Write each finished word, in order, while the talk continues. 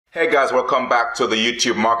Hey guys, welcome back to the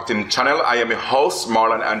YouTube marketing channel. I am your host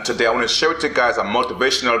Marlon, and today I want to share with you guys a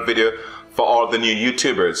motivational video for all the new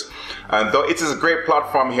YouTubers. And though it is a great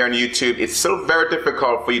platform here on YouTube, it's still very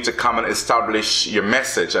difficult for you to come and establish your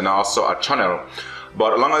message and also a channel.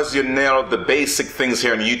 But as long as you nail the basic things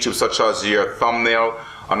here on YouTube, such as your thumbnail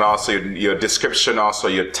and also your description, also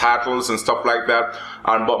your titles and stuff like that,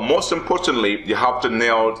 but most importantly, you have to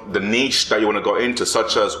nail the niche that you want to go into,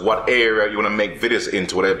 such as what area you want to make videos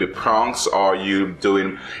into, whether it be pranks or you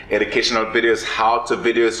doing educational videos, how-to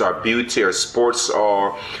videos, or beauty or sports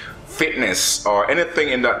or fitness or anything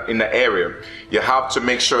in the area. You have to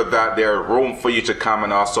make sure that there's room for you to come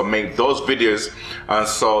and also make those videos, and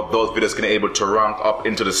so those videos can be able to rank up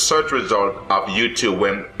into the search result of YouTube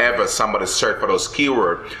whenever somebody search for those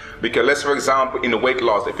keywords. Because let's, for example, in the weight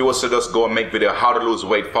loss, if you was to just go and make video how to lose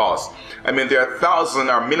weight fast, I mean, there are thousands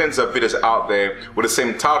or millions of videos out there with the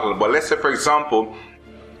same title. But let's say, for example,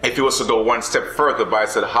 if you was to go one step further by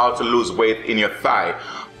said how to lose weight in your thigh,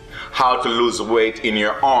 how to lose weight in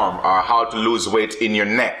your arm, or how to lose weight in your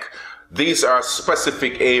neck. These are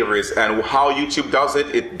specific areas, and how YouTube does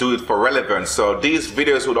it, it do it for relevance. So these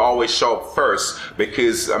videos would always show up first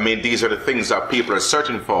because, I mean, these are the things that people are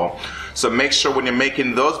searching for. So make sure when you're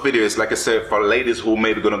making those videos, like I said, for ladies who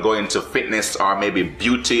may be going to go into fitness or maybe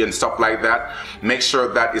beauty and stuff like that, make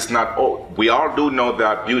sure that it's not, we all do know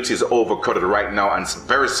that beauty is overcrowded right now and it's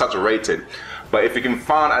very saturated. But if you can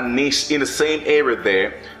find a niche in the same area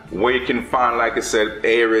there, where you can find, like I said,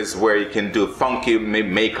 areas where you can do funky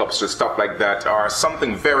makeups or stuff like that, or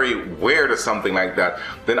something very weird or something like that,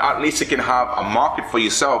 then at least you can have a market for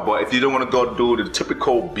yourself. But if you don't want to go do the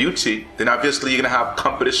typical beauty, then obviously you're going to have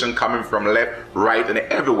competition coming from left, right, and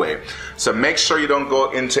everywhere. So make sure you don't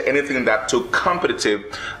go into anything that's too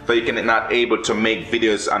competitive that you can not able to make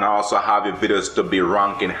videos and also have your videos to be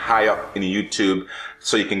ranking high up in YouTube,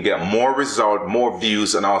 so you can get more result, more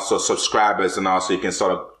views, and also subscribers, and also you can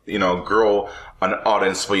sort of, you know, grow an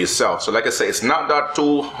audience for yourself. So like I said, it's not that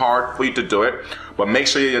too hard for you to do it, but make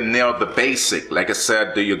sure you nail the basic. Like I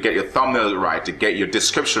said, you get your thumbnail right, to get your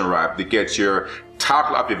description right, to get your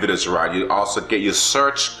title of your videos right. You also get your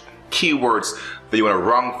search keywords that you want to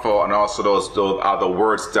rank for, and also those are the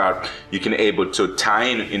words that you can able to tie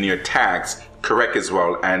in your tags correct as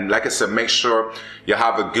well. And like I said, make sure you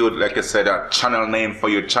have a good, like I said, a channel name for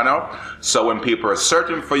your channel, so when people are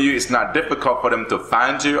searching for you, it's not difficult for them to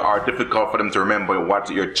find you or difficult for them to remember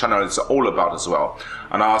what your channel is all about as well.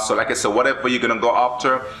 And also, like I said, whatever you're gonna go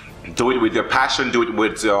after, do it with your passion, do it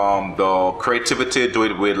with the creativity, do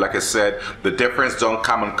it with, like I said, the difference. Don't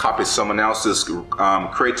come and copy someone else's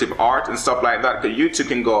creative art and stuff like that, because YouTube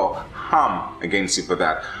can go ham against you for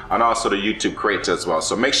that, and also the YouTube creator as well.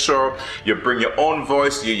 So make sure you bring your own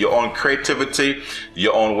voice, your own creativity,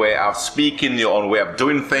 your own way of speaking, your own way of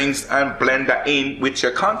doing things, and blend that in with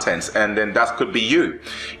your contents, and then that could be you.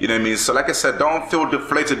 You know what I mean? So like I said, don't feel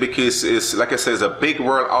deflated, because it's, like I said, it's a big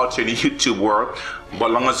world out here in the YouTube world. But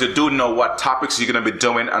as long as you do know what topics you're going to be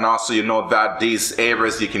doing, and also you know that these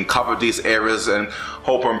areas, you can cover these areas, and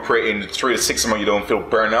hope and pray in 3 to 6 months you don't feel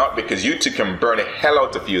burned out, because YouTube can burn the hell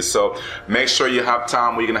out of you. So make sure you have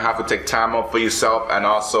time where you're going to have to take time off for yourself and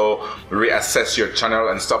also reassess your channel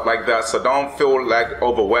and stuff like that. So don't feel like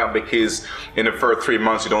overwhelmed because in the first 3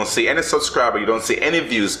 months you don't see any subscriber, you don't see any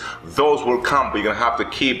views. Those will come, but you're going to have to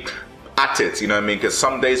keep at it, you know what I mean? Because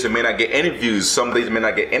some days you may not get any views, some days you may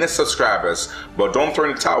not get any subscribers, but don't throw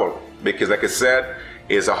in the towel, because like I said,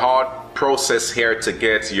 it's a hard process here to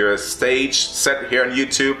get your stage set here on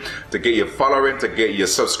YouTube, to get your following, to get your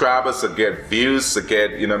subscribers, to get views, to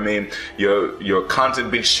get, you know what I mean, your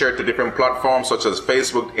content being shared to different platforms such as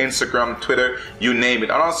Facebook, Instagram, Twitter, you name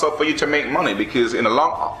it. And also for you to make money, because in the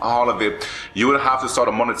long haul of it, you will have to sort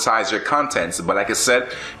of monetize your contents. But like I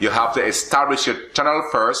said, you have to establish your channel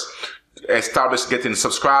first, establish getting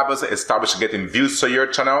subscribers, establish getting views to your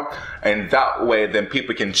channel, and that way then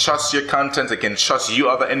people can trust your content, they can trust you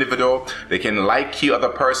other individual, they can like you other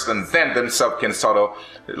person, and then themselves can sort of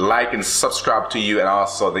like and subscribe to you, and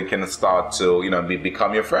also they can start to, you know,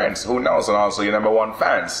 become your friends, who knows, and also your #1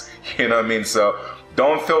 fans, you know what I mean? So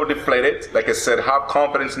don't feel deflated. Like I said, have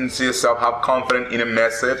confidence in yourself, have confidence in your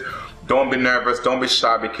message. Don't be nervous, don't be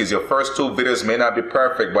shy, because your first 2 videos may not be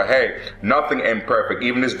perfect, but hey, nothing ain't perfect.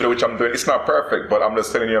 Even this video which I'm doing, it's not perfect, but I'm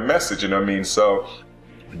just telling you a message, you know what I mean? So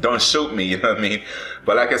don't shoot me, you know what I mean?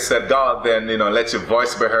 But like I said, God, then, you know, let your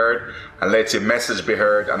voice be heard and let your message be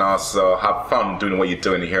heard, and also have fun doing what you're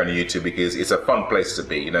doing here on YouTube, because it's a fun place to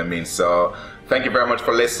be, you know what I mean? So thank you very much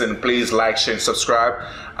for listening. Please like, share, and subscribe,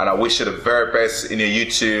 and I wish you the very best in your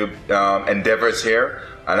YouTube endeavors here.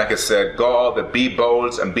 And like I said, go out there, be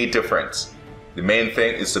bold and be different. The main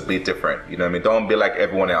thing is to be different. You know what I mean? Don't be like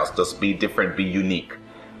everyone else. Just be different, be unique.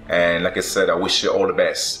 And like I said, I wish you all the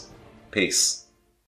best. Peace.